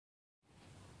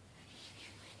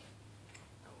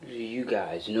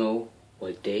guys know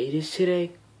what day it is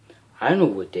today? I know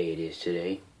what day it is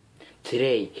today.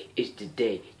 Today is the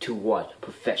day to watch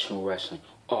professional wrestling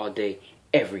all day,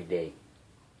 every day.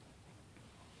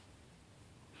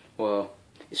 Well,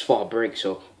 it's fall break,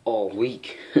 so all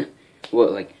week.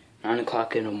 What, like 9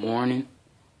 o'clock in the morning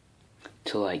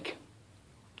to like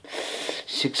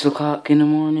 6 o'clock in the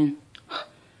morning?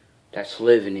 That's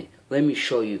living it. Let me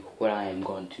show you what I am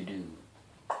going to do.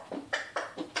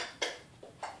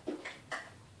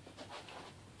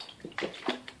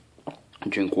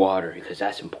 Drink water, because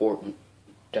that's important.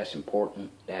 That's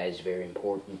important. That is very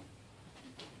important.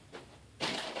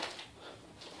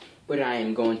 But I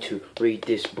am going to read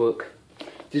this book,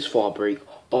 this fall break,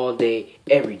 all day,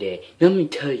 every day. Let me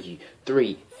tell you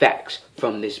 3 facts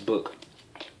from this book.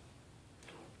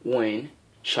 When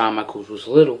Shawn Michaels was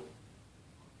little,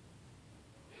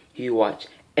 he watched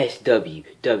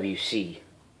SWWC.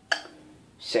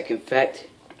 Second fact,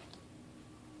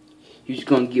 he was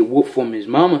gonna get whooped from his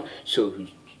mama, so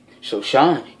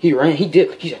Shawn, he ran, he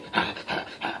said,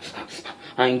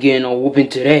 I ain't getting no whooping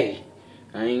today.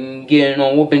 I ain't getting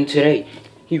no whooping today.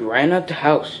 He ran out the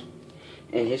house,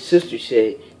 and his sister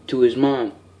said to his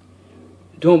mom,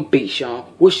 don't beat Shawn,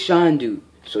 what Shawn do?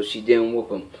 So she didn't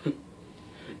whoop him.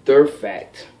 Third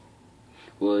fact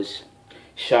was,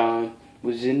 Shawn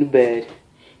was in the bed.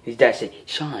 His dad said,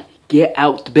 Shawn, get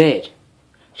out the bed.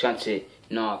 Shawn said,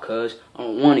 nah, cuz, I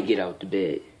don't want to get out the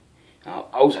bed.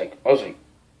 I was like, when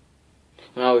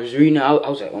I was reading, I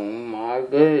was like, oh my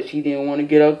god, she didn't want to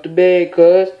get out the bed,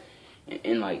 cuz.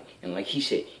 And like he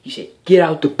said, get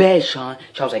out the bed, Shawn.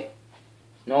 Shawn was like,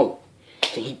 no.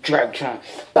 So he dragged Shawn,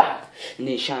 bah, and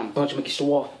then Shawn bumped him against the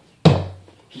wall.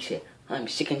 He said, I'm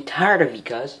sick and tired of you,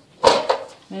 cuz.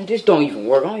 Man, this don't even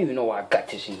work. I don't even know why I got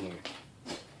this in here.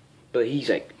 But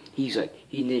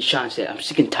and then Shawn said, I'm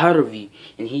sick and tired of you.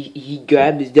 And he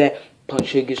grabbed his dad,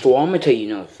 punched him against the wall. I'm gonna tell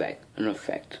you another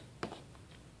fact.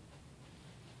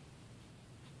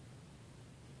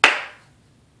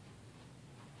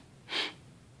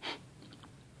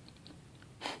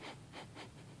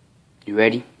 You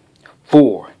ready?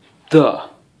 For the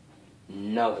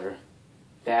another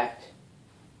fact,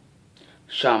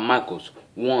 Shawn Michaels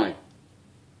won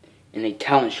in a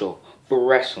talent show for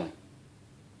wrestling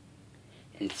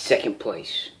in second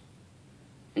place.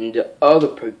 And the other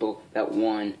people that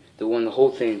won the whole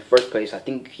thing in first place, I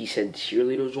think he said the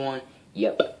cheerleaders won.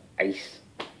 Yep, Ice.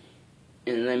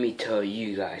 And let me tell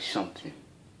you guys something.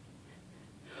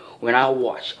 When I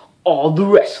watch all the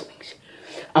wrestlings,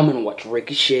 I'm gonna watch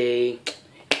Ricochet,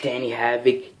 Danny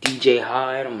Havoc, DJ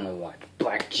Hyde, I'm gonna watch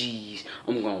Black G's,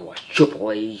 I'm gonna watch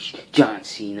Triple H, John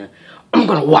Cena. I'm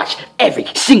gonna watch every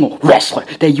single wrestler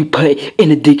that you put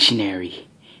in a dictionary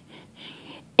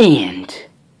and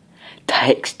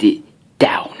text it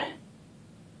down.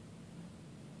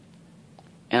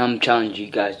 And I'm challenging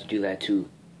you guys to do that too.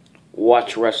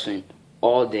 Watch wrestling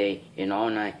all day and all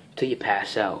night till you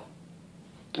pass out.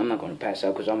 I'm not going to pass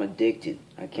out because I'm addicted.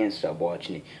 I can't stop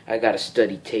watching it. I got to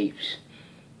study tapes,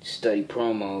 study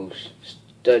promos,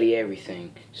 study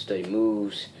everything, study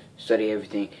moves, study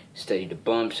everything, study the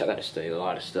bumps. I got to study a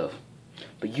lot of stuff.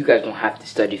 But you guys don't have to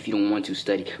study if you don't want to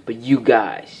study. But you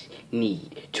guys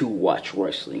need to watch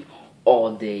wrestling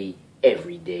all day,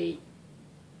 every day.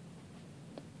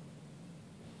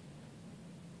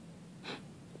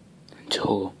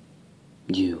 Until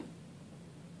you